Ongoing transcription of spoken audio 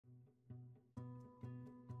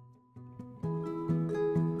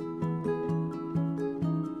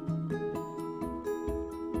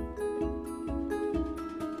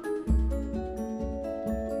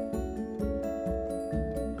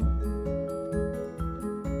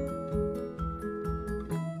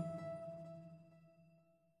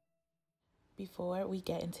before we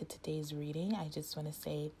get into today's reading, I just want to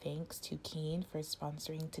say thanks to Keen for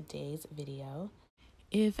sponsoring today's video.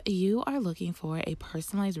 If you are looking for a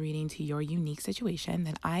personalized reading to your unique situation,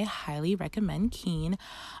 then I highly recommend Keen.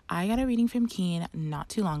 I got a reading from Keen not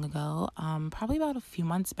too long ago, probably about a few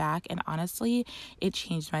months back, and honestly, it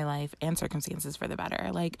changed my life and circumstances for the better.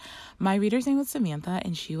 Like, my reader's name was Samantha,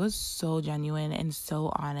 and she was so genuine and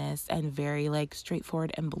so honest and very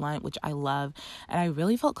straightforward and blunt, which I love. And I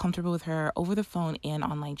really felt comfortable with her over the phone and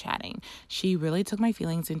online chatting. She really took my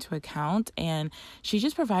feelings into account, and she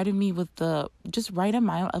just provided me with the just right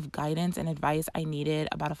amount of guidance and advice I needed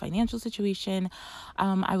about a financial situation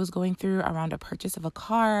I was going through around a purchase of a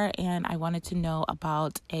car, and I wanted to know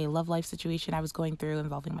about a love life situation I was going through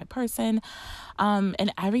involving my person.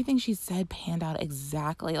 And everything she said panned out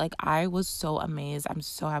exactly. Like, I was so amazed. I'm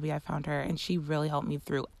so happy I found her, and she really helped me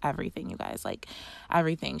through everything, you guys. Like,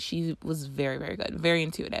 everything. She was very, very good, very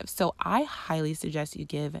intuitive. So I highly suggest you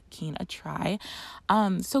give Keen a try.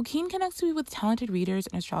 So Keen connects me with talented readers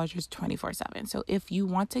and astrologers 24/7. So if you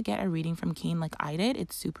want to get a reading from Keen like I did,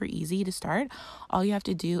 it's super easy to start. All you have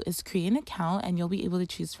to do is create an account, and you'll be able to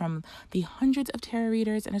choose from the hundreds of tarot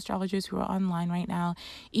readers and astrologers who are online right now.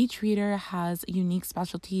 Each reader has unique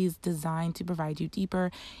specialties designed to provide you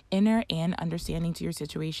deeper inner and understanding to your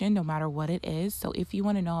situation, no matter what it is. So if you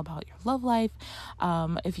want to know about your love life,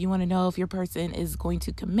 if you want to know if your person is going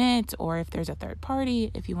to commit or if there's a third party,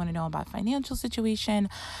 if you want to know about financial situation,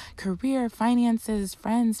 career, finances,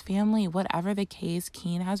 friends, family, whatever the case,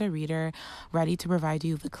 Keen has a reader ready to provide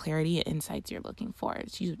you the clarity and insights you're looking for.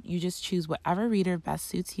 You just choose whatever reader best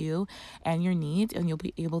suits you and your needs, and you'll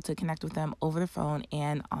be able to connect with them over the phone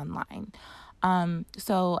and online.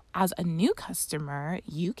 So as a new customer,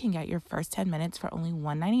 you can get your first 10 minutes for only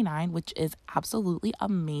 $1.99, which is absolutely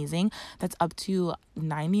amazing. That's up to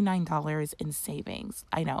 $99 in savings.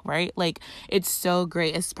 I know, right? Like, it's so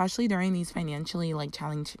great, especially during these financially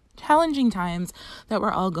challenging times that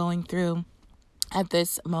we're all going through at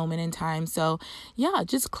this moment in time. So yeah,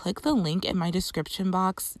 just click the link in my description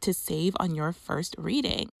box to save on your first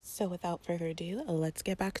reading. So without further ado, let's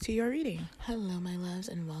get back to your reading. Hello, my loves,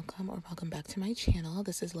 and welcome back to my channel.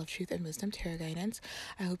 This is Love, Truth, and Wisdom Tarot Guidance.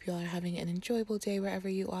 I hope you all are having an enjoyable day wherever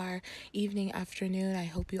you are, evening, afternoon. I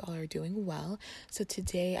hope you all are doing well. So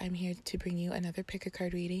today I'm here to bring you another pick a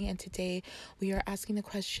card reading, and today we are asking the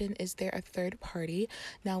question, is there a third party?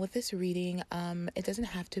 Now with this reading, it doesn't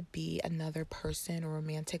have to be another person or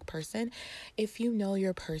romantic person. If you know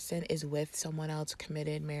your person is with someone else,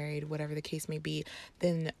 committed, married, whatever the case may be,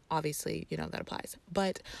 then obviously, that applies.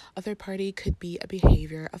 But a third party could be a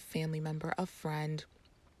behavior, a family member, a friend,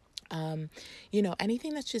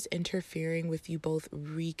 anything that's just interfering with you both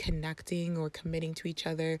reconnecting or committing to each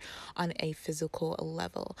other on a physical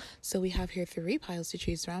level. So we have here 3 piles to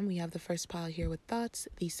choose from. We have the first pile here with thoughts,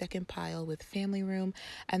 the second pile with family room,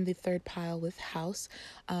 and the third pile with house.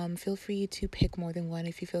 Feel free to pick more than one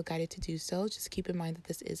if you feel guided to do so. Just keep in mind that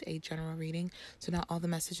this is a general reading, so not all the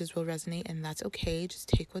messages will resonate, and that's okay. Just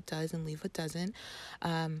take what does and leave what doesn't.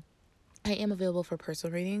 I am available for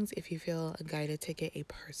personal readings. If you feel guided to get a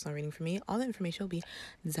personal reading from me, all the information will be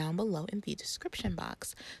down below in the description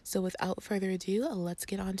box. So without further ado, let's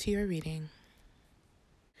get on to your reading.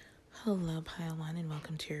 Hello, pile 1, and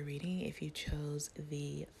welcome to your reading. If you chose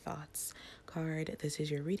the thoughts card, this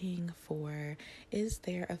is your reading for, is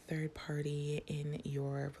there a third party in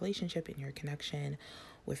your relationship, in your connection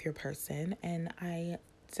with your person? And I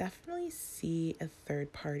definitely see a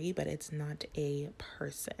third party, but it's not a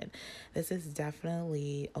person. This is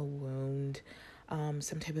definitely a wound,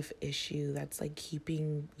 some type of issue that's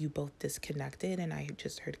keeping you both disconnected. And I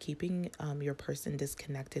just heard keeping your person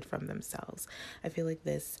disconnected from themselves. I feel like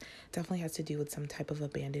this definitely has to do with some type of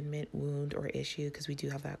abandonment wound or issue, because we do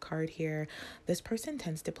have that card here. This person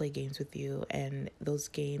tends to play games with you, and those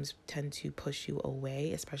games tend to push you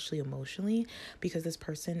away, especially emotionally, because this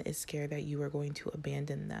person is scared that you are going to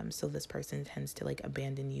abandon them. So this person tends to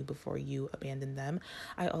abandon you before you abandon them.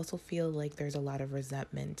 I also feel like there's a lot of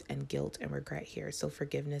resentment and guilt and regret here. So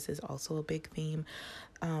forgiveness is also a big theme.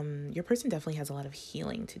 Your person definitely has a lot of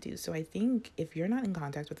healing to do. So I think if you're not in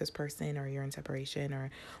contact with this person, or you're in separation, or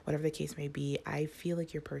whatever the case may be, I feel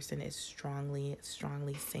like your person is strongly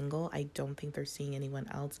single. I don't think they're seeing anyone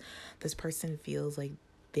else. This person feels like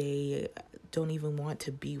they don't even want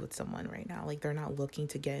to be with someone right now. They're not looking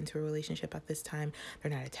to get into a relationship at this time.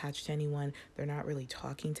 They're not attached to anyone. They're not really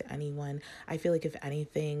talking to anyone. I feel like if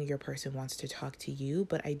anything, your person wants to talk to you,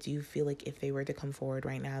 but I do feel like if they were to come forward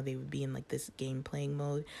right now, they would be in this game playing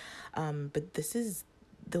mode. But this is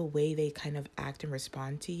the way they kind of act and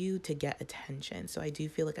respond to you to get attention. So I do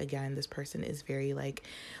feel like, again, this person is very like,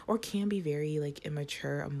 or can be very like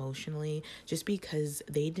immature emotionally, just because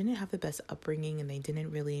they didn't have the best upbringing and they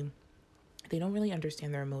don't really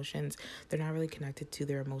understand their emotions. They're not really connected to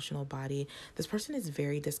their emotional body. This person is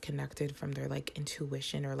very disconnected from their like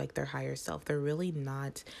intuition or like their higher self. They're really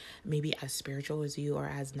not maybe as spiritual as you or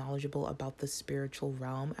as knowledgeable about the spiritual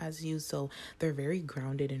realm as you. So they're very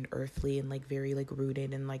grounded and earthly and like very like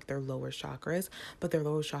rooted in like their lower chakras, but their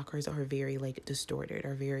lower chakras are very like distorted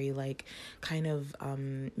or very like kind of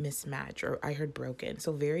mismatched, or I heard broken.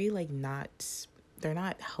 So very like not, they're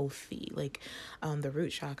not healthy, like the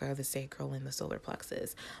root chakra, the sacral, and the solar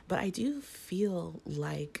plexus. But I do feel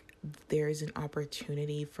like there's an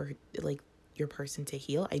opportunity for like your person to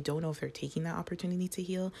heal. I don't know if they're taking that opportunity to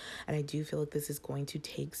heal, and I do feel like this is going to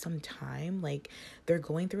take some time. Like they're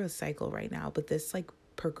going through a cycle right now, but this like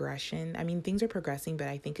progression, I mean, things are progressing, but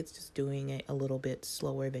I think it's just doing it a little bit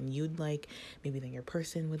slower than you'd like, maybe than your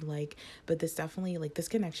person would like. But this definitely, like, this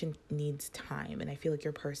connection needs time, and I feel like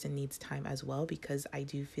your person needs time as well, because I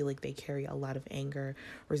do feel like they carry a lot of anger,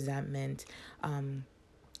 resentment,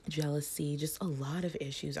 jealousy, just a lot of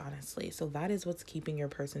issues, honestly. So that is what's keeping your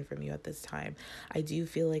person from you at this time. I do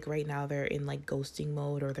feel like right now they're in like ghosting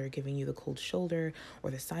mode, or they're giving you the cold shoulder or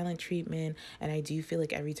the silent treatment. And I do feel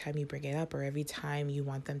like every time you bring it up, or every time you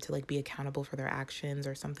want them to like be accountable for their actions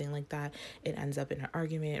or something like that, it ends up in an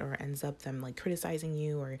argument, or ends up them like criticizing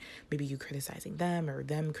you, or maybe you criticizing them, or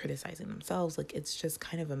them criticizing themselves. Like it's just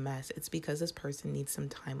kind of a mess. It's because this person needs some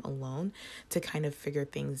time alone to kind of figure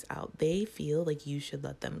things out. They feel like you should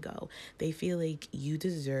let them go. They feel like you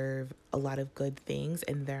deserve a lot of good things,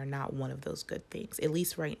 and they're not one of those good things. At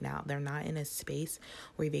least right now, they're not in a space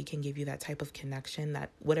where they can give you that type of connection, that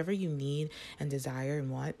whatever you need and desire and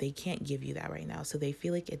want, they can't give you that right now. So they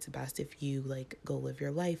feel like it's best if you like go live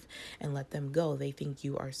your life and let them go. They think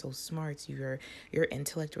you are so smart. Your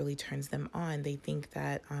intellect really turns them on. They think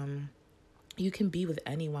that you can be with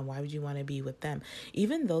anyone. Why would you want to be with them?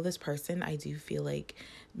 Even though this person, I do feel like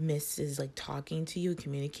misses like talking to you,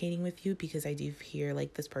 communicating with you, because I do hear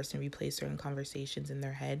like this person replay certain conversations in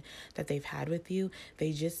their head that they've had with you.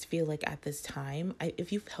 They just feel like at this time,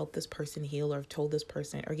 if you've helped this person heal, or told this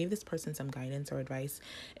person or gave this person some guidance or advice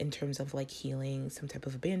in terms of like healing some type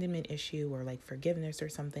of abandonment issue or like forgiveness or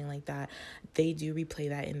something like that, they do replay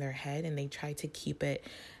that in their head, and they try to keep it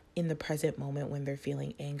in the present moment when they're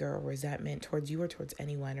feeling anger or resentment towards you or towards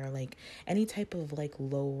anyone, or like any type of like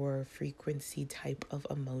lower frequency type of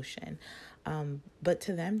emotion. But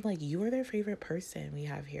to them, like, you are their favorite person we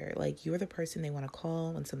have here. Like, you are the person they want to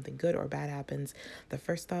call when something good or bad happens. The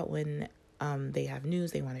first thought when they have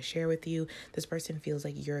news they want to share with you. This person feels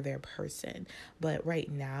like you're their person. But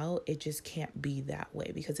right now, it just can't be that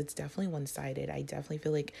way, because it's definitely one-sided. I definitely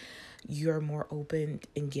feel like you're more open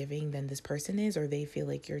and giving than this person is, or they feel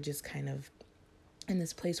like you're just kind of in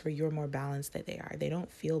this place where you're more balanced than they are. They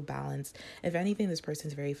don't feel balanced. If anything, this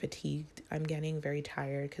person's very fatigued. I'm getting very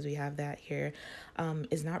tired, because we have that here.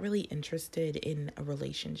 Is not really interested in a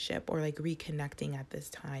relationship or like reconnecting at this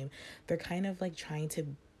time. They're kind of like trying to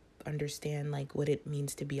understand like what it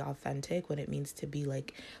means to be authentic, what it means to be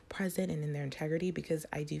like present and in their integrity, because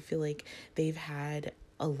I do feel like they've had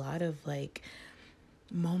a lot of like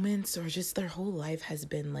moments, or just their whole life has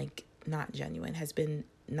been like not genuine, has been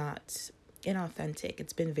not inauthentic.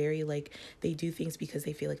 It's been very like they do things because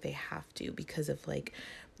they feel like they have to, because of like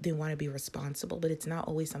they want to be responsible, but it's not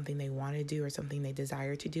always something they want to do or something they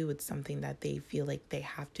desire to do. It's something that they feel like they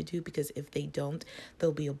have to do, because if they don't,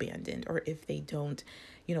 they'll be abandoned, or if they don't,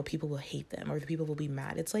 people will hate them, or the people will be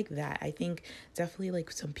mad. It's like that. I think definitely like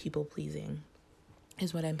some people pleasing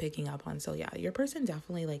is what I'm picking up on. So yeah, your person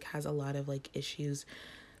definitely like has a lot of like issues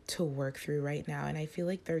to work through right now, and I feel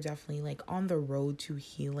like they're definitely like on the road to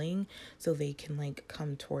healing, so they can like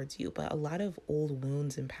come towards you. But a lot of old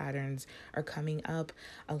wounds and patterns are coming up,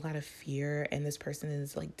 a lot of fear, and this person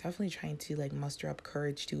is like definitely trying to like muster up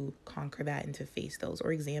courage to conquer that and to face those,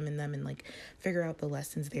 or examine them and like figure out the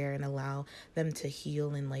lessons there, and allow them to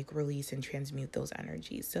heal and like release and transmute those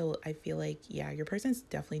energies. So I feel like, yeah, your person's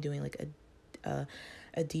definitely doing like a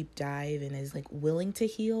deep dive and is like willing to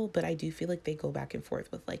heal, but I do feel like they go back and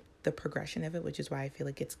forth with like the progression of it, which is why I feel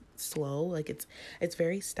like it's slow. Like it's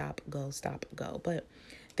very stop go. But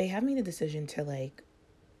they have made a decision to like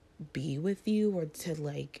be with you, or to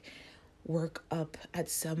like work up at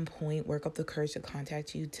some point, work up the courage to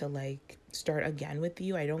contact you, to like start again with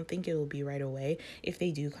you. I don't think it will be right away. If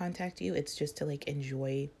they do contact you, it's just to like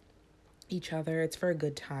enjoy each other. It's for a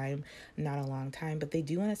good time, not a long time, but they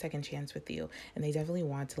do want a second chance with you, and they definitely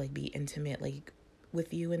want to like be intimate, like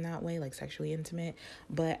with you in that way, like sexually intimate,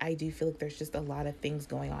 but I do feel like there's just a lot of things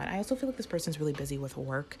going on. I also feel like this person's really busy with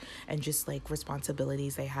work and just like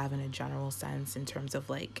responsibilities they have in a general sense in terms of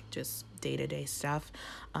like just day-to-day stuff,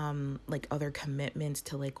 like other commitments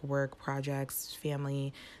to like work, projects,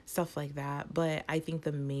 family, stuff like that. But I think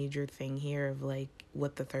the major thing here of like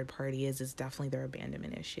what the third party is definitely their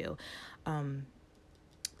abandonment issue.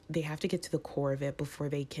 They have to get to the core of it before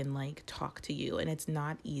they can like talk to you, and it's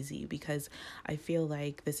not easy because I feel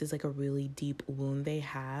like this is like a really deep wound they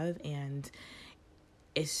have, and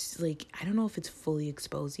it's like, I don't know if it's fully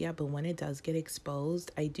exposed yet, but when it does get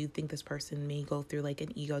exposed, I do think this person may go through like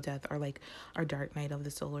an ego death or like a dark night of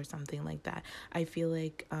the soul or something like that. I feel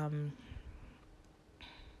like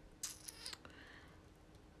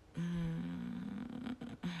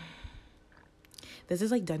this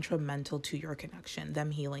is like detrimental to your connection,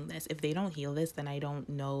 them healing this. If they don't heal this, then I don't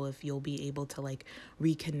know if you'll be able to like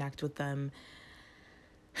reconnect with them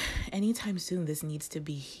anytime soon. This needs to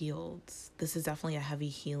be healed. This is definitely a heavy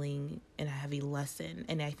healing and a heavy lesson.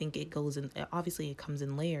 And I think it goes in, obviously it comes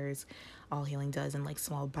in layers. All healing does in like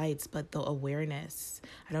small bites, but the awareness,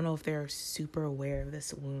 I don't know if they're super aware of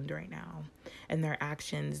this wound right now and their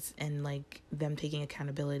actions and like them taking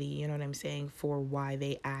accountability, you know what I'm saying, for why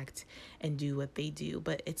they act and do what they do.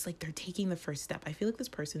 But it's like they're taking the first step. I feel like this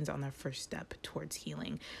person's on their first step towards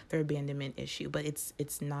healing their abandonment issue, but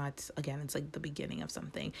it's not, again, it's like the beginning of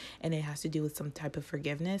something, and it has to do with some type of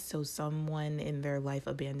forgiveness. So someone in their life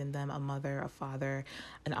abandoned them, a mother, a father,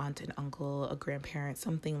 an aunt, an uncle, a grandparent,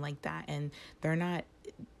 something like that. And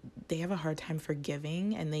they have a hard time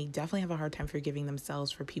forgiving, and they definitely have a hard time forgiving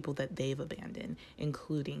themselves for people that they've abandoned,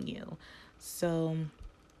 including you. So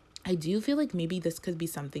I do feel like maybe this could be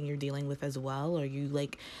something you're dealing with as well, or you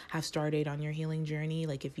like have started on your healing journey,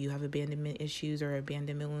 like if you have abandonment issues or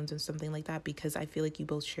abandonment wounds and something like that, because I feel like you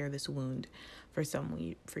both share this wound for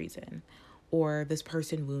some reason. Or this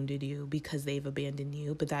person wounded you because they've abandoned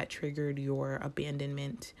you, but that triggered your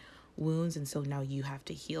abandonment wounds, and so now you have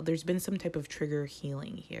to heal. There's been some type of trigger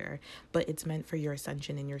healing here, but it's meant for your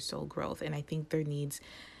ascension and your soul growth. And I think there needs,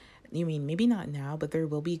 you mean maybe not now, but there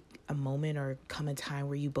will be a moment or come a time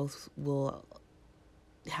where you both will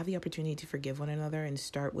have the opportunity to forgive one another and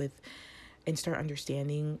start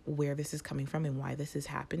understanding where this is coming from and why this is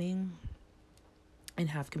happening, and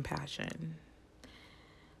have compassion.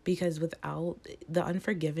 Because without the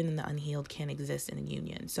unforgiven and the unhealed can't exist in a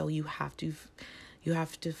union. So you have to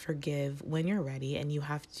forgive when you're ready, and you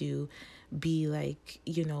have to be like,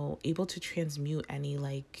 able to transmute any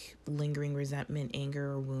like lingering resentment,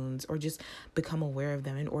 anger, or wounds, or just become aware of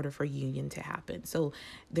them in order for union to happen. So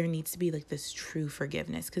there needs to be like this true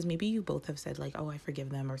forgiveness, because maybe you both have said like, oh, I forgive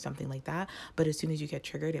them or something like that, but as soon as you get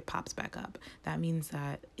triggered, it pops back up. That means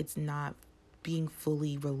that it's not being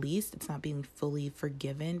fully released, it's not being fully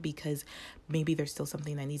forgiven, because maybe there's still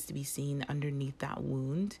something that needs to be seen underneath that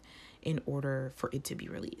wound in order for it to be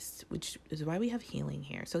released, which is why we have healing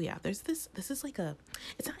here. So yeah, this is like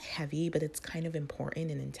it's not heavy, but it's kind of important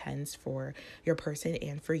and intense for your person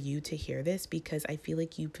and for you to hear this, because I feel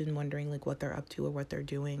like you've been wondering like what they're up to or what they're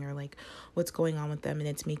doing or like what's going on with them, and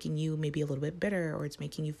it's making you maybe a little bit bitter, or it's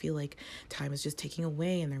making you feel like time is just ticking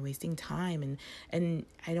away and they're wasting time, and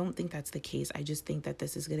I don't think that's the case. I just think that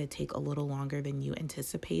this is going to take a little longer than you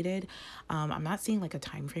anticipated. I'm not seeing like a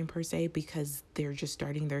time frame per se, because they're just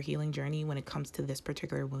starting their healing journey when it comes to this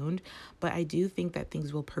particular wound, but I do think that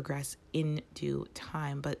things will progress in due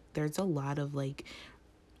time. But there's a lot of like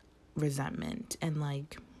resentment and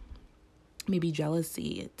like maybe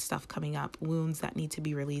jealousy stuff coming up, wounds that need to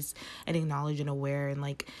be released and acknowledged and aware, and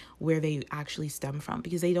like where they actually stem from,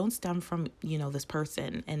 because they don't stem from this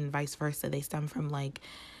person, and vice versa. They stem from like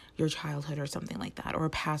your childhood or something like that, or a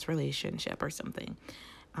past relationship or something.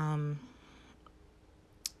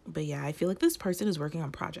 But yeah, I feel like this person is working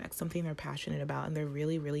on projects, something they're passionate about, and they're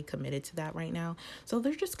really, really committed to that right now. So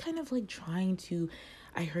they're just kind of like trying to,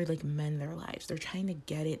 I heard, like mend their lives. They're trying to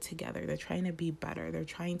get it together. They're trying to be better. They're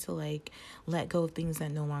trying to like let go of things that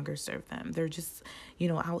no longer serve them. They're just,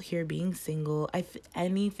 out here being single.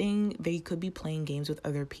 Anything, they could be playing games with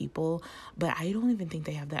other people, but I don't even think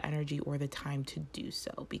they have the energy or the time to do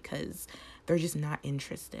so, because they're just not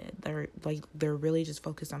interested. They're really just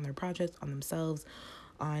focused on their projects, on themselves,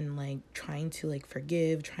 on like trying to like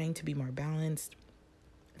forgive, trying to be more balanced.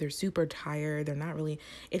 They're super tired. They're not really,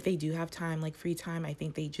 if they do have time, like free time, I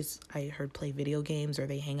think I heard play video games, or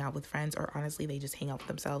they hang out with friends, or honestly, they just hang out with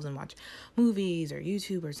themselves and watch movies or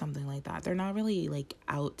YouTube or something like that. They're not really like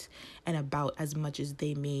out and about as much as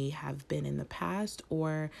they may have been in the past,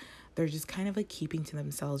 or they're just kind of like keeping to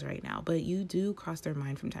themselves right now. But you do cross their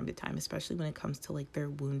mind from time to time, especially when it comes to like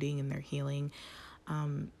their wounding and their healing.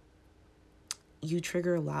 you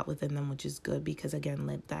trigger a lot within them, which is good because, again,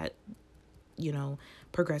 like that,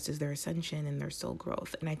 progresses their ascension and their soul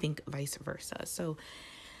growth. And I think vice versa. So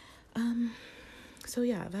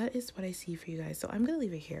yeah, that is what I see for you guys. So I'm going to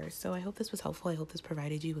leave it here. So I hope this was helpful. I hope this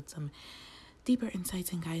provided you with some deeper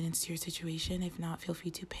insights and guidance to your situation. If not, feel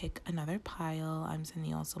free to pick another pile. I'm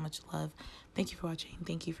sending you all so much love. Thank you for watching.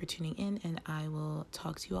 Thank you for tuning in. And I will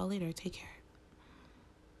talk to you all later. Take care.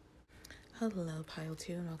 Hello, pile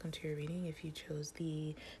 2, and welcome to your reading. If you chose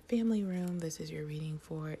the family room, this is your reading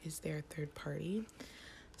for Is There a Third Party?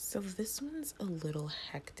 So this one's a little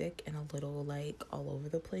hectic and a little like all over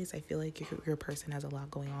the place. I feel like your person has a lot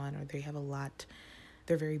going on, or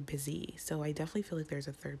they're very busy. So I definitely feel like there's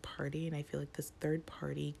a third party, and I feel like this third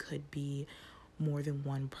party could be more than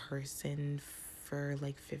one person for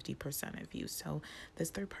like 50% of you. So this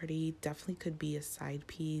third party definitely could be a side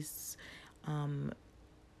piece.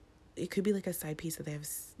 It could be like a side piece that they have,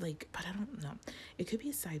 like, but I don't know. It could be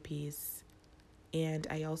a side piece. And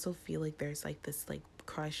I also feel like there's like this like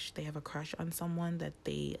crush. They have a crush on someone that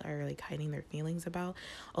they are like hiding their feelings about.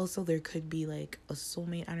 Also, there could be like a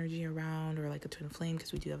soulmate energy around, or like a twin flame,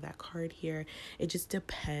 because we do have that card here. It just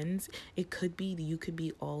depends. It could be you could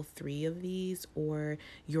be all three of these, or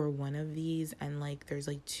you're one of these, and like there's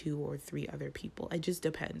like 2 or 3 other people. It just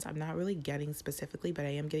depends. I'm not really getting specifically, but I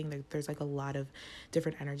am getting that there's like a lot of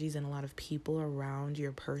different energies and a lot of people around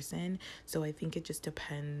your person. So I think it just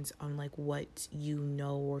depends on like what you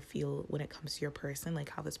know or feel when it comes to your person, like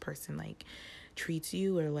how this person like treats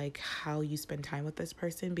you, or like how you spend time with this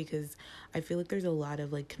person, because I feel like there's a lot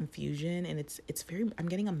of like confusion, and it's very, I'm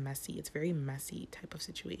getting it's very messy type of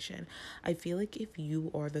situation. I feel like if you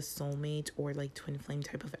are the soulmate or like twin flame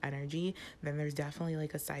type of energy, then there's definitely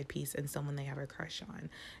like a side piece and someone they have a crush on.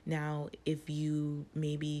 Now, if you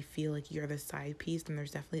maybe feel like you're the side piece, then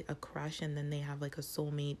there's definitely a crush, and then they have like a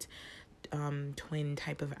soulmate twin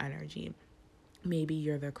type of energy. Maybe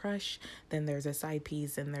you're the crush, then there's a side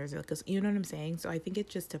piece, and there's like you know what I'm saying? So I think it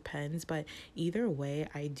just depends, but either way,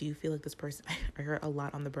 I do feel like this person, I heard a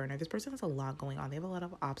lot on the burner. This person has a lot going on. They have a lot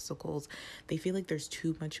of obstacles. They feel like there's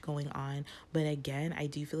too much going on. But again, I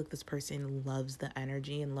do feel like this person loves the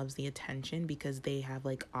energy and loves the attention, because they have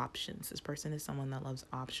like options. This person is someone that loves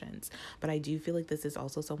options. But I do feel like this is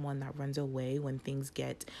also someone that runs away when things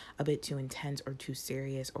get a bit too intense or too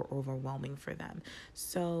serious or overwhelming for them.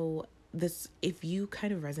 So if you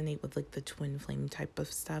kind of resonate with like the twin flame type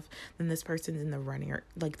of stuff, then this person's in the runner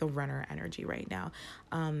energy right now.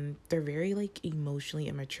 They're very like emotionally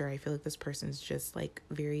immature. I feel like this person's just like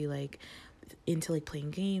very like into like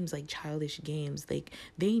playing games, like childish games. Like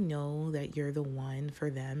they know that you're the one for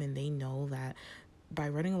them, and they know that by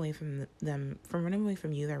running away from running away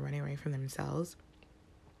from you, they're running away from themselves.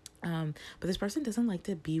 But this person doesn't like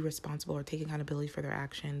to be responsible or take accountability for their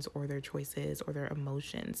actions or their choices or their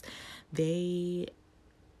emotions.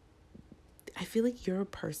 I feel like you're a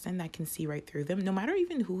person that can see right through them, no matter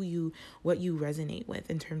even what you resonate with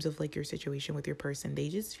in terms of like your situation with your person. They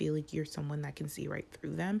just feel like you're someone that can see right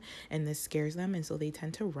through them, and this scares them, and so they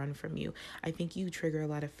tend to run from you. I think you trigger a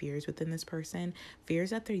lot of fears within this person, fears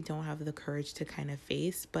that they don't have the courage to kind of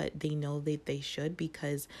face, but they know that they should,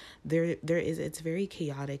 because it's very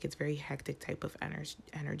chaotic, it's very hectic type of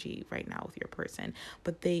energy right now with your person.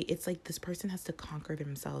 But it's like this person has to conquer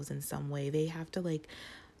themselves in some way. They have to like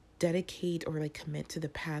dedicate or like commit to the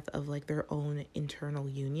path of like their own internal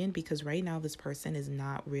union, because right now this person is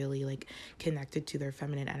not really like connected to their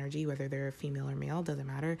feminine energy, whether they're a female or male, doesn't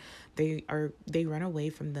matter. They run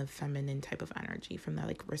away from the feminine type of energy, from that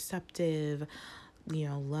like receptive,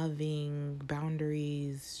 loving,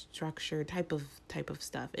 boundaries, structure type of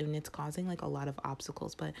stuff, and it's causing like a lot of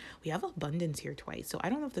obstacles. But we have abundance here twice, so I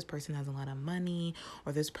don't know if this person has a lot of money,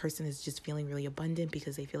 or this person is just feeling really abundant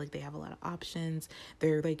because they feel like they have a lot of options.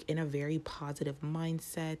 They're like in a very positive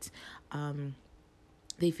mindset.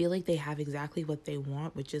 They feel like they have exactly what they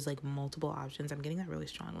want, which is like multiple options. I'm getting that really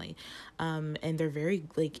strongly. And they're very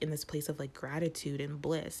like in this place of like gratitude and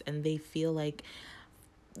bliss, and they feel like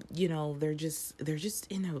they're just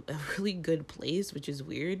in a really good place, which is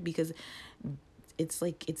weird, because it's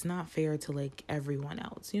like it's not fair to like everyone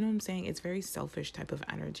else. You know what I'm saying? It's very selfish type of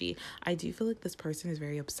energy. I do feel like this person is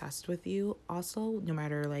very obsessed with you also, no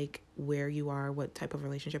matter like where you are, what type of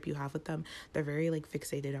relationship you have with them, they're very like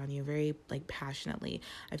fixated on you, very like passionately.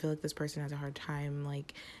 I feel like this person has a hard time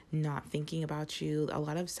like not thinking about you, a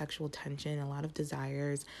lot of sexual tension, a lot of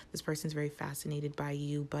desires. This person's very fascinated by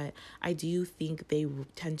you, but I do think they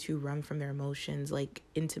tend to run from their emotions, like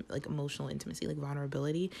like emotional intimacy, like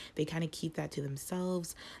vulnerability. They kind of keep that to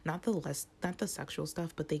themselves, not the sexual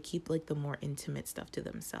stuff, but they keep like the more intimate stuff to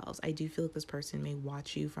themselves. I do feel like this person may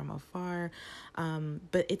watch you from afar,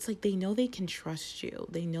 but it's like they know they can trust you.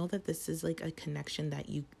 They know that this is like a connection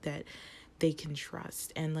that they can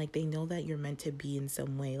trust, and like they know that you're meant to be in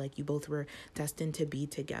some way, like you both were destined to be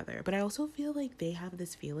together. But I also feel like they have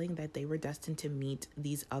this feeling that they were destined to meet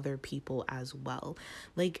these other people as well.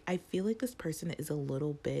 Like I feel like this person is a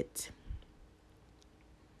little bit,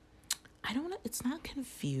 I don't know, it's not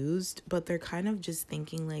confused, but they're kind of just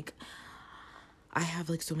thinking like, I have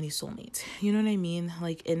like so many soulmates, you know what I mean?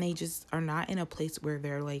 Like, and they just are not in a place where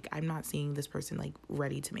they're like, I'm not seeing this person like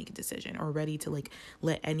ready to make a decision or ready to like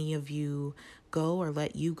let any of you go, or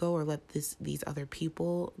let you go, or let these other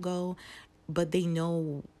people go. But they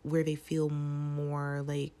know where they feel more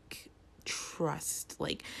like trust.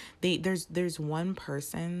 Like there's one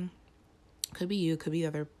person, could be you, could be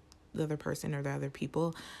the other person or the other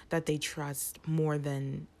people, that they trust more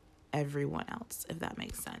than everyone else, if that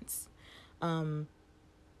makes sense. And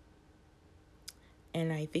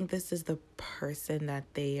I think this is the person that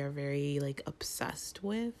they are very like obsessed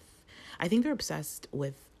with. I think they're obsessed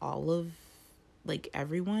with all of like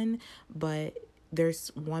everyone, but there's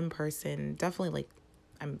one person, definitely like,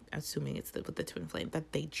 I'm assuming it's with the twin flame,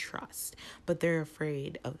 that they trust, but they're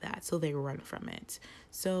afraid of that, so they run from it.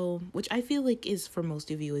 So, which I feel like is for most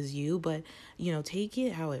of you is you, but you know, take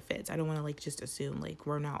it how it fits. I don't want to like just assume like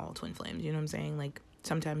we're not all twin flames. You know what I'm saying? Like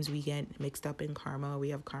sometimes we get mixed up in karma. We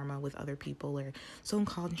have karma with other people, or some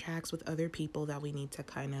contracts with other people that we need to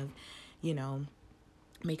kind of, you know,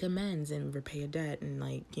 make amends and repay a debt, and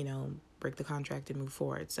like, you know, break the contract and move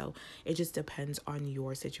forward. So it just depends on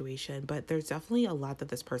your situation, but there's definitely a lot that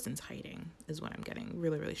this person's hiding, is what I'm getting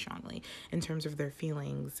really, really strongly in terms of their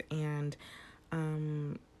feelings. And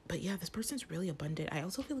but yeah, this person's really abundant. I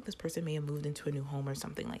also feel like this person may have moved into a new home or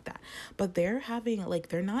something like that, but they're having like,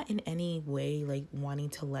 they're not in any way like wanting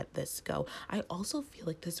to let this go. I also feel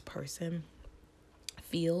like this person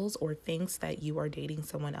feels or thinks that you are dating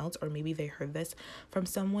someone else, or maybe they heard this from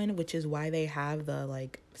someone, which is why they have the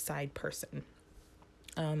like side person.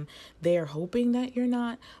 They are hoping that you're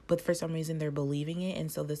not, but for some reason they're believing it,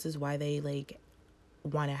 and so this is why they like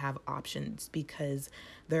want to have options, because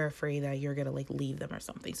they're afraid that you're gonna like leave them or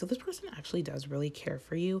something. So this person actually does really care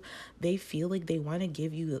for you. They feel like they want to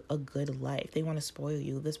give you a good life. They want to spoil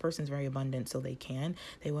you. This person's very abundant, so they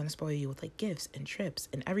want to spoil you with like gifts and trips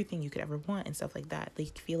and everything you could ever want and stuff like that. They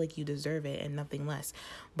feel like you deserve it and nothing less,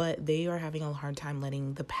 but they are having a hard time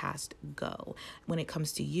letting the past go. When it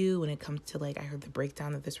comes to you, when it comes to like, I heard the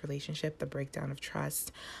breakdown of this relationship, the breakdown of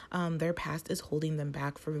trust, their past is holding them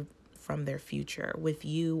back from their future with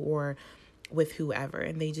you or with whoever,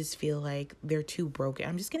 and they just feel like they're too broken.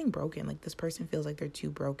 I'm just getting broken. Like this person feels like they're too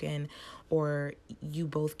broken, or you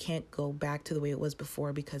both can't go back to the way it was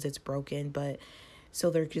before because it's broken. But so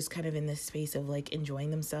they're just kind of in this space of like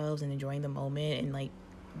enjoying themselves and enjoying the moment and like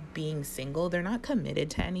being single. They're not committed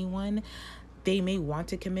to anyone. They may want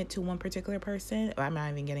to commit to one particular person. I'm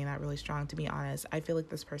not even getting that really strong, to be honest. I feel like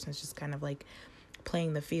this person's just kind of like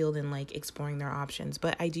playing the field and like exploring their options.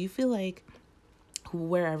 But I do feel like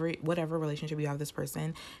whatever relationship you have with this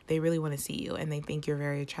person, they really want to see you, and they think you're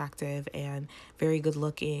very attractive and very good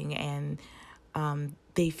looking, and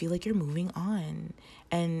they feel like you're moving on.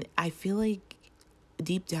 And I feel like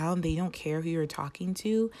deep down they don't care who you're talking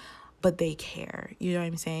to, but they care. You know what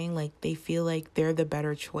I'm saying? Like they feel like they're the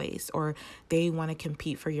better choice, or they want to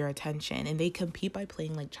compete for your attention, and they compete by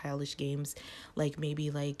playing like childish games, like maybe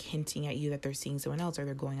like hinting at you that they're seeing someone else, or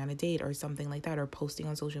they're going on a date or something like that, or posting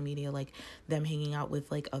on social media like them hanging out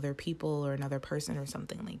with like other people or another person or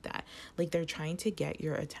something like that. Like they're trying to get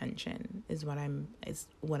your attention is what I'm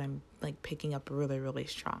like picking up really, really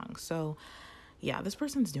strong. So yeah, this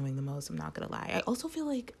person's doing the most, I'm not gonna lie. I also feel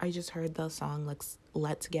like I just heard the song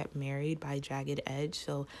Let's Get Married by Jagged Edge,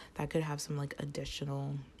 so that could have some like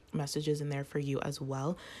additional messages in there for you as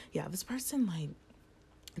well. Yeah, this person, like,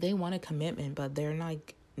 they want a commitment, but they're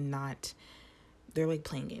like not, they're like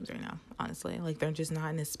playing games right now, honestly. Like they're just not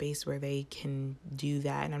in a space where they can do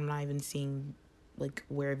that, and I'm not even seeing like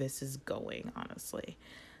where this is going, honestly.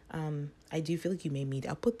 I do feel like you may meet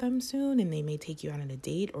up with them soon, and they may take you out on a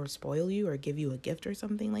date or spoil you or give you a gift or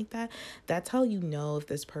something like that. That's how you know if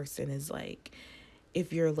this person is like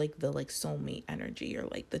if you're like the like soulmate energy or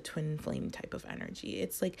like the twin flame type of energy.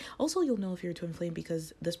 It's like, also you'll know if you're a twin flame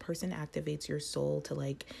because this person activates your soul to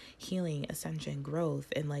like healing, ascension, growth,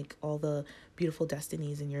 and like all the beautiful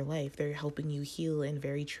destinies in your life. They're helping you heal in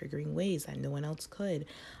very triggering ways that no one else could.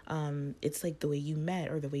 It's like the way you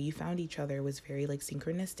met or the way you found each other was very like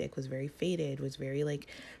synchronistic, was very fated, was very like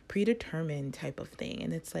predetermined type of thing.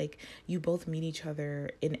 And it's like you both meet each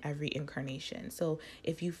other in every incarnation. So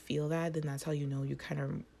if you feel that, then that's how you know you kind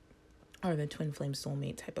of are the twin flame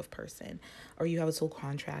soulmate type of person, or you have a soul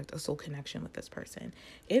contract, a soul connection with this person.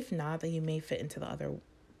 If not, then you may fit into the other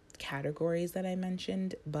categories that I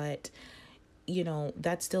mentioned, but you know,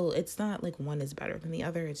 that's still, it's not like one is better than the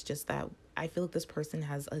other. It's just that I feel like this person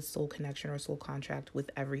has a soul connection or soul contract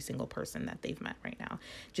with every single person that they've met right now,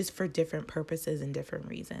 just for different purposes and different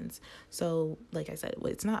reasons. So like I said,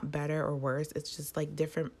 it's not better or worse. It's just like a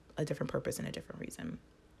different purpose and a different reason.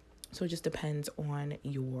 So it just depends on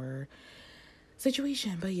your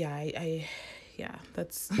situation. But yeah, yeah,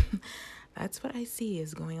 that's that's what I see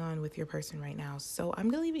is going on with your person right now. So I'm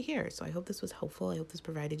gonna leave it here. So I hope this was helpful. I hope this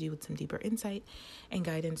provided you with some deeper insight and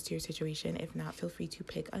guidance to your situation. If not, feel free to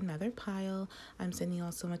pick another pile. I'm sending you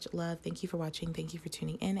all so much love. Thank you for watching. Thank you for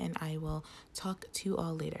tuning in, and I will talk to you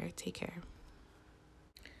all later. Take care.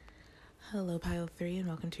 Hello, pile 3, and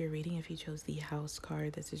welcome to your reading. If you chose the house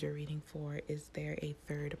card, this is your reading for Is There a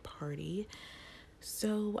Third Party?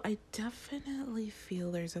 So I definitely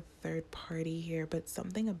feel there's a third party here, but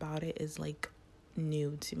something about it is like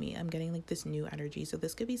new to me. I'm getting like this new energy. So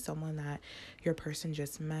this could be someone that your person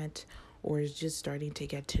just met or is just starting to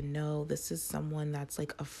get to know. This is someone that's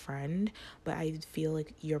like a friend, but I feel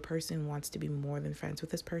like your person wants to be more than friends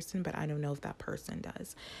with this person, but I don't know if that person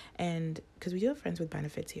does. And because we do have friends with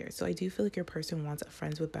benefits here. So I do feel like your person wants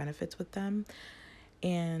friends with benefits with them.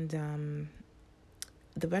 And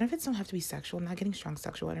the benefits don't have to be sexual. I'm not getting strong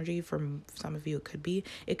sexual energy. From some of you, it could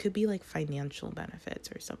be like financial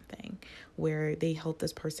benefits or something where they help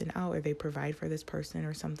this person out or they provide for this person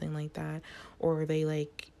or something like that, or they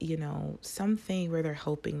like, you know, something where they're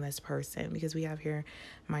helping this person. Because we have here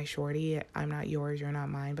my shorty, I'm not yours, you're not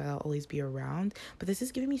mine, but I'll always be around. But this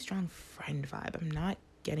is giving me strong friend vibe. I'm not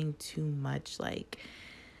getting too much like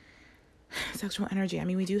sexual energy. I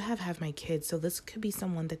mean, we do have my kids, so this could be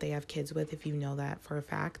someone that they have kids with, if you know that for a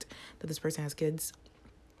fact that this person has kids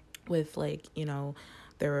with, like, you know,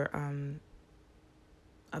 their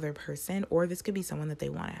other person, or this could be someone that they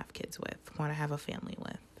want to have kids with, want to have a family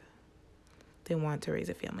with. They want to raise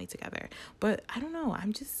a family together. But I don't know,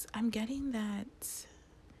 I'm getting that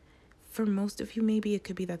for most of you, maybe it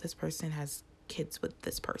could be that this person has kids with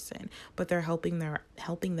this person, but they're helping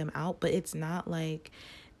them out, but it's not like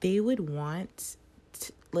they would want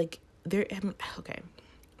to, like, okay,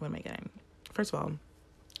 what am I getting? First of all,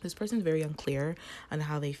 this person's very unclear on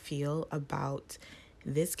how they feel about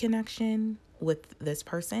this connection with this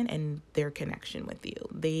person and their connection with you.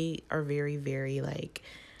 They are very, very like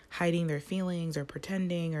hiding their feelings or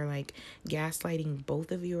pretending or like gaslighting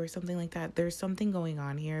both of you or something like that. There's something going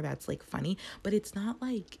on here that's like funny, but it's not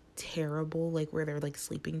like terrible, like where they're like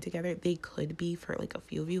sleeping together. They could be for like a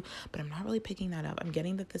few of you, but I'm not really picking that up. I'm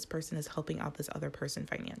getting that this person is helping out this other person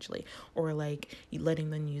financially, or like letting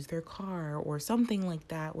them use their car or something like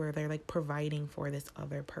that, where they're like providing for this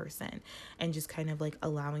other person and just kind of like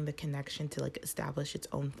allowing the connection to like establish its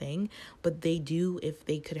own thing. But they do, if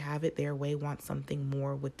they could have it their way, want something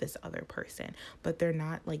more with this other person, but they're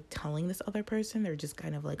not like telling this other person. They're just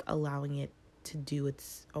kind of like allowing it to do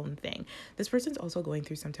its own thing. This person's also going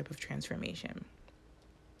through some type of transformation.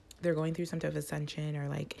 They're going through some type of ascension or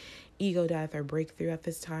like ego death or breakthrough at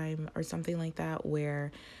this time or something like that,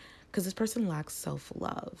 where because this person lacks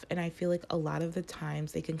self-love. And I feel like a lot of the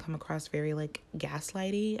times they can come across very like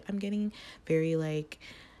gaslighty. I'm getting very like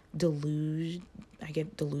delusional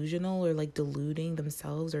or like deluding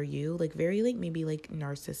themselves or you, like very like maybe like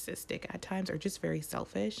narcissistic at times, or just very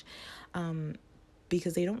selfish.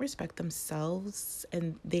 Because they don't respect themselves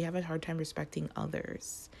and they have a hard time respecting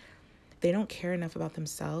others. They don't care enough about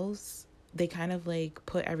themselves. They kind of like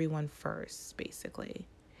put everyone first, basically.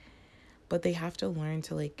 But they have to learn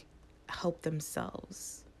to like help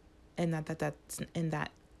themselves, and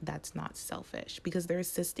that's not selfish, because they're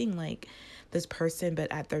assisting like this person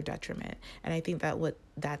but at their detriment. And I think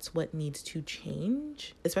that's what needs to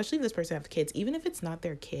change, especially if this person has kids. Even if it's not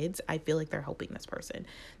their kids, I feel like they're helping this person.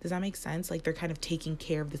 Does that make sense? Like they're kind of taking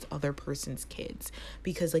care of this other person's kids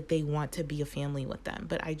because like they want to be a family with them.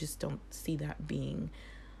 But I just don't see that being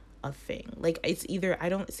a thing. Like it's either I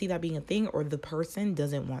don't see that being a thing, or the person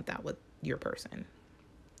doesn't want that with your person.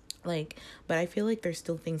 Like, but I feel like there's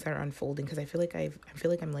still things that are unfolding, because I feel like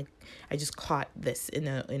I'm like, I just caught this in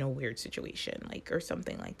a weird situation, like, or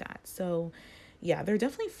something like that. So yeah, they're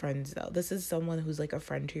definitely friends though. This is someone who's like a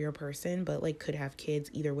friend to your person, but like could have kids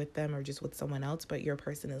either with them or just with someone else, but your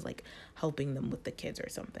person is like helping them with the kids or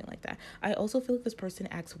something like that. I also feel like this person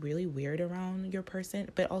acts really weird around your person,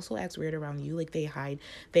 but also acts weird around you. Like they hide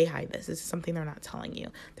this. This is something they're not telling you.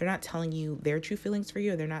 They're not telling you their true feelings for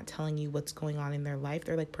you. They're not telling you what's going on in their life.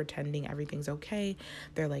 They're like pretending everything's okay.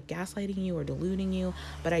 They're like gaslighting you or deluding you.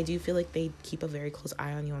 But I do feel like they keep a very close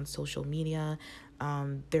eye on you on social media.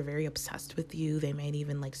 They're very obsessed with you. They might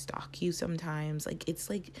even like stalk you sometimes. Like,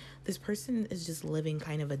 it's like this person is just living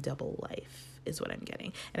kind of a double life, is what I'm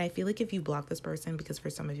getting. And I feel like if you block this person, because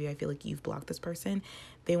for some of you, I feel like you've blocked this person,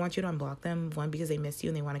 they want you to unblock them. One, because they miss you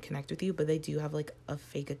and they want to connect with you, but they do have like a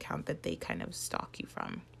fake account that they kind of stalk you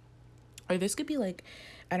from. Or this could be like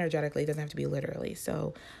energetically, it doesn't have to be literally.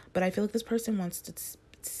 So, but I feel like this person wants to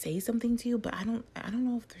say something to you, but I don't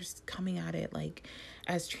know if they're coming at it like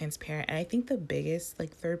as transparent. And I think the biggest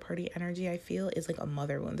like third party energy I feel is like a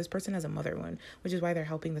mother wound. This person has a mother wound, which is why they're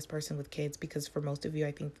helping this person with kids, because for most of you,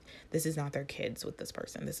 I think this is not their kids with this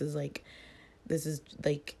person. This is like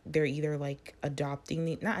they're either like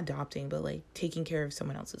not adopting, but like taking care of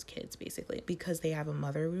someone else's kids, basically, because they have a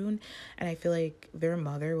mother wound. And I feel like their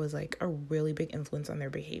mother was like a really big influence on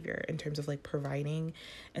their behavior in terms of like providing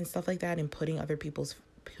and stuff like that, and putting other people's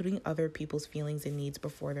feelings and needs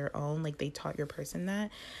before their own. Like, they taught your person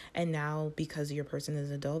that, and now because your person is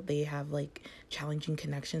an adult, they have like challenging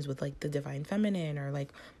connections with like the divine feminine, or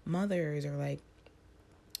like mothers, or like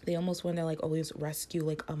they almost want to like always rescue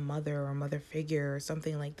like a mother or mother figure or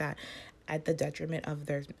something like that, at the detriment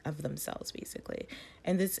of themselves, basically.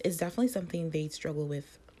 And this is definitely something they struggle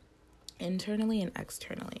with internally and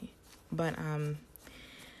externally. But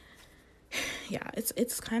yeah,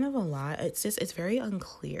 it's kind of a lot. It's very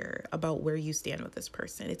unclear about where you stand with this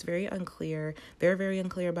person. It's very unclear. They're very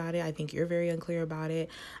unclear about it. I think you're very unclear about it.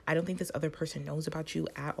 I don't think this other person knows about you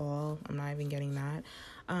at all. I'm not even getting that.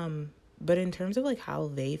 But in terms of like how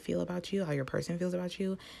they feel about you, how your person feels about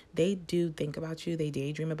you, they do think about you. They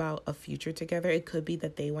daydream about a future together. It could be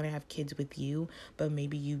that they want to have kids with you, but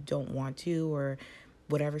maybe you don't want to, or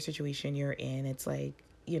whatever situation you're in. It's like,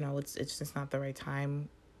 it's just not the right time.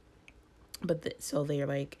 But so they're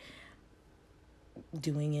like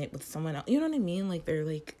doing it with someone else. You know what I mean? Like, they're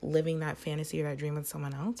like living that fantasy or that dream with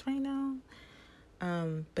someone else right now.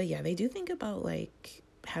 But yeah, they do think about like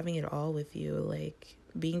having it all with you, like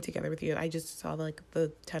being together with you. I just saw like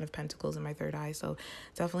the 10 of Pentacles in my third eye, so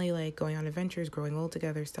definitely like going on adventures, growing old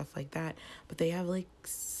together, stuff like that. But they have like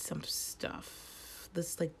some stuff,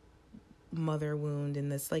 this like mother wound,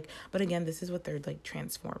 and this like, but again, this is what they're like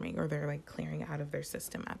transforming, or they're like clearing out of their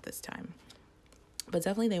system at this time. But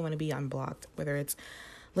definitely they want to be unblocked, whether it's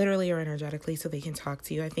literally or energetically, so they can talk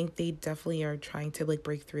to you. I think they definitely are trying to like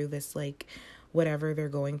break through this like whatever they're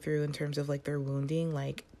going through in terms of like their wounding,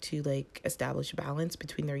 like to like establish balance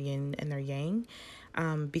between their yin and their yang,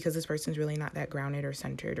 because this person's really not that grounded or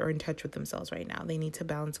centered or in touch with themselves right now. They need to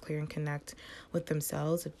balance, clear, and connect with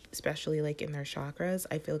themselves, especially like in their chakras.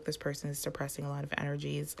 I feel like this person is suppressing a lot of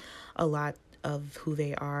energies, a lot of who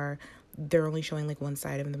they are. They're only showing like one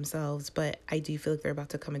side of themselves, but I do feel like they're about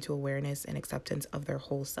to come into awareness and acceptance of their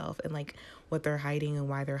whole self, and like what they're hiding and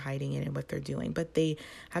why they're hiding it and what they're doing. But they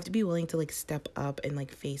have to be willing to like step up and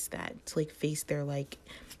like face that, to like face their like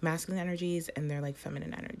masculine energies and their like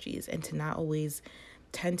feminine energies, and to not always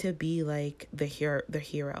tend to be like the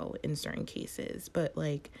hero in certain cases, but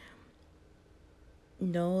like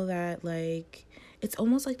know that like it's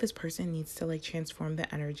almost like this person needs to like transform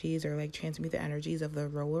the energies, or like transmute the energies of the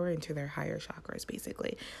rower into their higher chakras,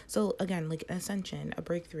 basically. So again, like an ascension, a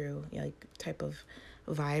breakthrough, like type of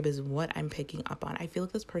vibe is what I'm picking up on. I feel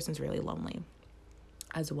like this person's really lonely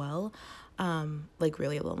as well. Like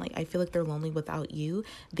really lonely. I feel like they're lonely without you.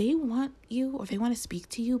 They want you, or they want to speak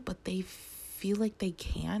to you, but they feel like they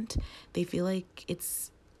can't. They feel like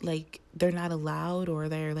it's like they're not allowed, or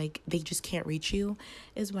they're like they just can't reach you,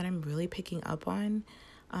 is what I'm really picking up on.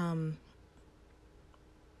 I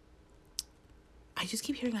just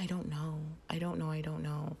keep hearing I don't know.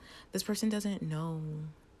 This person doesn't know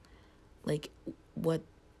like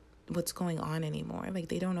what's going on anymore. Like,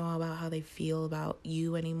 they don't know about how they feel about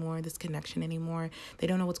you anymore, this connection anymore. They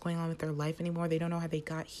don't know what's going on with their life anymore. They don't know how they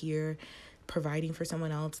got here providing for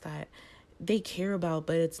someone else that they care about,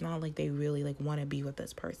 but it's not like they really like want to be with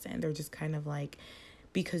this person. They're just kind of like,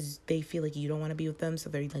 because they feel like you don't want to be with them, so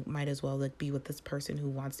they like might as well like be with this person who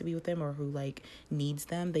wants to be with them, or who like needs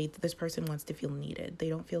them. This person wants to feel needed. They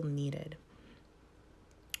don't feel needed,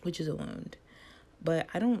 which is a wound. But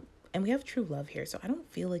I don't And we have true love here. So I don't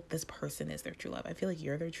feel like this person is their true love. I feel like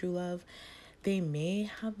you're their true love. They may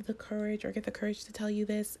have the courage or get the courage to tell you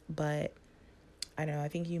this, but I don't know. I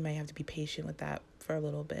think you might have to be patient with that for a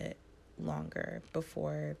little bit longer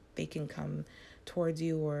before they can come towards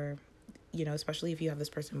you, or, you know, especially if you have this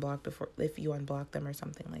person blocked, before, if you unblock them or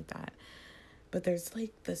something like that. But there's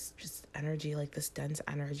like this just energy, like this dense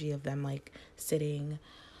energy of them like sitting,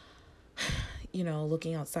 you know,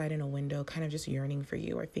 looking outside in a window, kind of just yearning for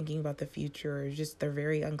you, or thinking about the future, or just they're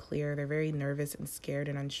very unclear. They're very nervous and scared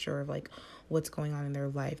and unsure of like what's going on in their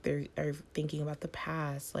life. They are thinking about the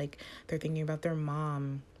past, like they're thinking about their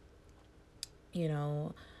mom. You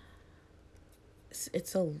know,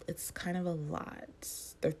 it's kind of a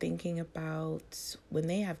lot. They're thinking about when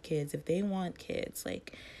they have kids, if they want kids,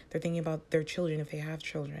 like they're thinking about their children if they have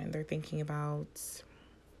children. They're thinking about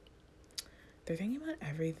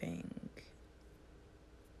everything.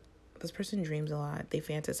 This person dreams a lot. They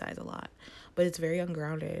fantasize a lot, but it's very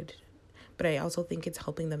ungrounded. But I also think it's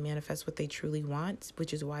helping them manifest what they truly want,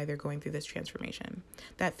 which is why they're going through this transformation.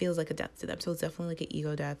 That feels like a death to them. So it's definitely like an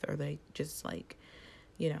ego death, or like just like,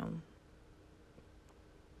 you know,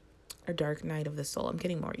 a dark night of the soul. I'm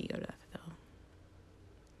getting more ego death though.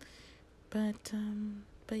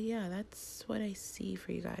 But yeah, that's what I see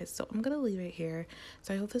for you guys. So I'm gonna leave it here.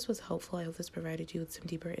 So I hope this was helpful. I hope this provided you with some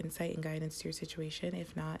deeper insight and guidance to your situation.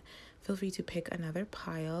 If not, feel free to pick another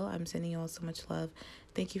pile. I'm sending you all so much love.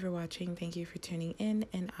 Thank you for watching. Thank you for tuning in,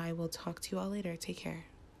 and I will talk to you all later. Take care.